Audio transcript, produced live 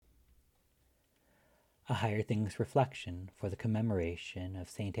A Higher Things Reflection for the commemoration of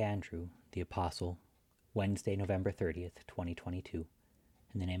St. Andrew, the Apostle, Wednesday, November 30th, 2022.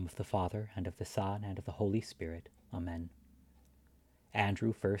 In the name of the Father, and of the Son, and of the Holy Spirit. Amen.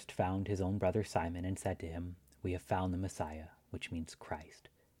 Andrew first found his own brother Simon and said to him, "We have found the Messiah," which means Christ.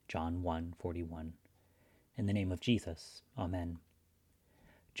 John 1:41. In the name of Jesus. Amen.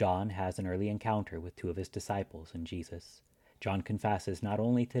 John has an early encounter with two of his disciples and Jesus. John confesses not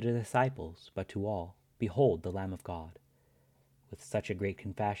only to the disciples, but to all, "Behold the Lamb of God." With such a great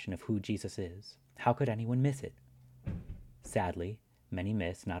confession of who Jesus is, how could anyone miss it? Sadly, many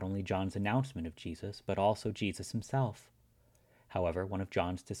miss not only John's announcement of Jesus, but also Jesus himself. However, one of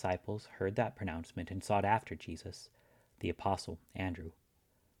John's disciples heard that pronouncement and sought after Jesus, the apostle Andrew.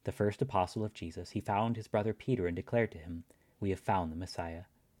 The first apostle of Jesus, he found his brother Peter and declared to him, "We have found the Messiah."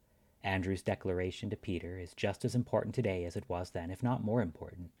 Andrew's declaration to Peter is just as important today as it was then, if not more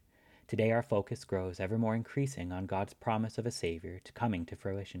important. Today our focus grows ever more increasing on God's promise of a Savior to coming to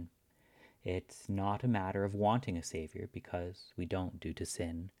fruition. It's not a matter of wanting a Savior, because we don't due to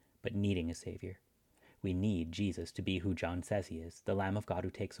sin, but needing a Savior. We need Jesus to be who John says he is, the Lamb of God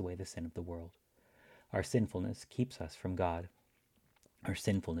who takes away the sin of the world. Our sinfulness keeps us from God. Our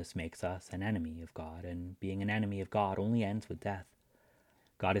sinfulness makes us an enemy of God, and being an enemy of God only ends with death.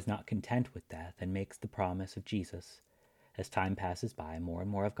 God is not content with death and makes the promise of Jesus. As time passes by, more and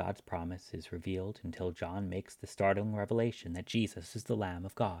more of God's promise is revealed until John makes the startling revelation that Jesus is the Lamb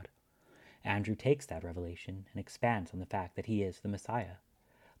of God. Andrew takes that revelation and expands on the fact that he is the Messiah.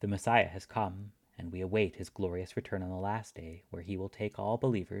 The Messiah has come, and we await his glorious return on the last day, where he will take all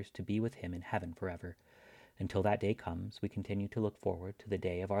believers to be with him in heaven forever. Until that day comes, we continue to look forward to the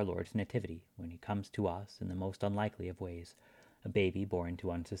day of our Lord's nativity, when he comes to us in the most unlikely of ways, a baby born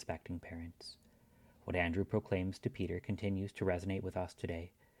to unsuspecting parents. What Andrew proclaims to Peter continues to resonate with us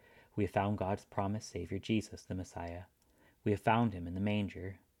today. We have found God's promised Savior, Jesus, the Messiah. We have found him in the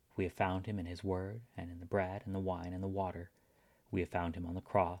manger. We have found him in his word, and in the bread, and the wine, and the water. We have found him on the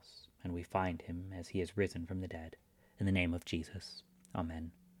cross, and we find him as he is risen from the dead. In the name of Jesus.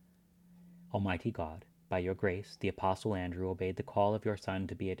 Amen. Almighty God, by your grace, the Apostle Andrew obeyed the call of your Son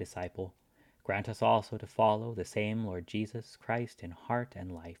to be a disciple. Grant us also to follow the same Lord Jesus Christ in heart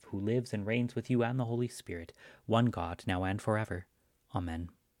and life, who lives and reigns with you and the Holy Spirit, one God, now and forever.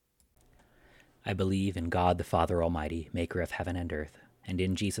 Amen. I believe in God the Father Almighty, maker of heaven and earth, and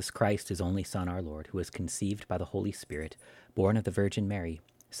in Jesus Christ, his only Son, our Lord, who was conceived by the Holy Spirit, born of the Virgin Mary,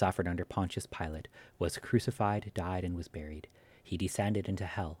 suffered under Pontius Pilate, was crucified, died, and was buried. He descended into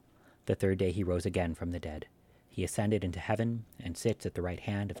hell. The third day he rose again from the dead. He ascended into heaven and sits at the right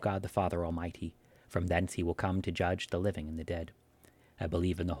hand of God the Father Almighty. From thence he will come to judge the living and the dead. I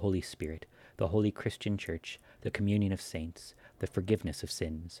believe in the Holy Spirit, the holy Christian Church, the communion of saints, the forgiveness of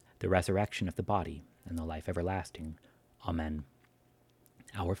sins, the resurrection of the body, and the life everlasting. Amen.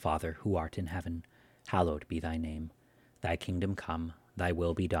 Our Father, who art in heaven, hallowed be thy name. Thy kingdom come, thy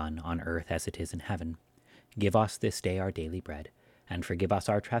will be done, on earth as it is in heaven. Give us this day our daily bread, and forgive us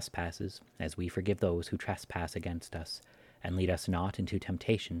our trespasses, as we forgive those who trespass against us. And lead us not into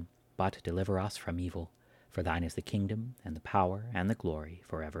temptation, but deliver us from evil. For thine is the kingdom, and the power, and the glory,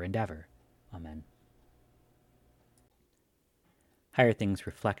 forever and ever. Amen. Higher Things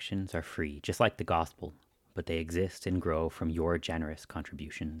reflections are free, just like the gospel, but they exist and grow from your generous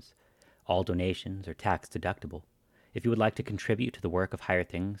contributions. All donations are tax deductible. If you would like to contribute to the work of Higher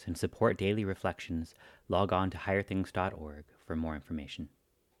Things and support daily reflections, log on to higherthings.org for more information.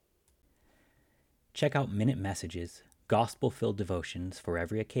 Check out Minute Messages, gospel-filled devotions for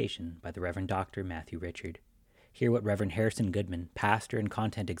every occasion by the Reverend Dr. Matthew Richard. Hear what Reverend Harrison Goodman, pastor and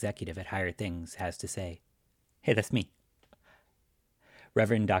content executive at Higher Things, has to say. Hey, that's me.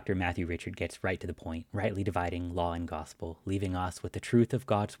 Reverend Dr. Matthew Richard gets right to the point, rightly dividing law and gospel, leaving us with the truth of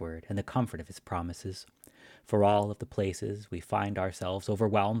God's word and the comfort of his promises. For all of the places we find ourselves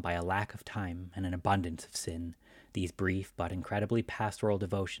overwhelmed by a lack of time and an abundance of sin, these brief but incredibly pastoral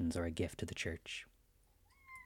devotions are a gift to the Church.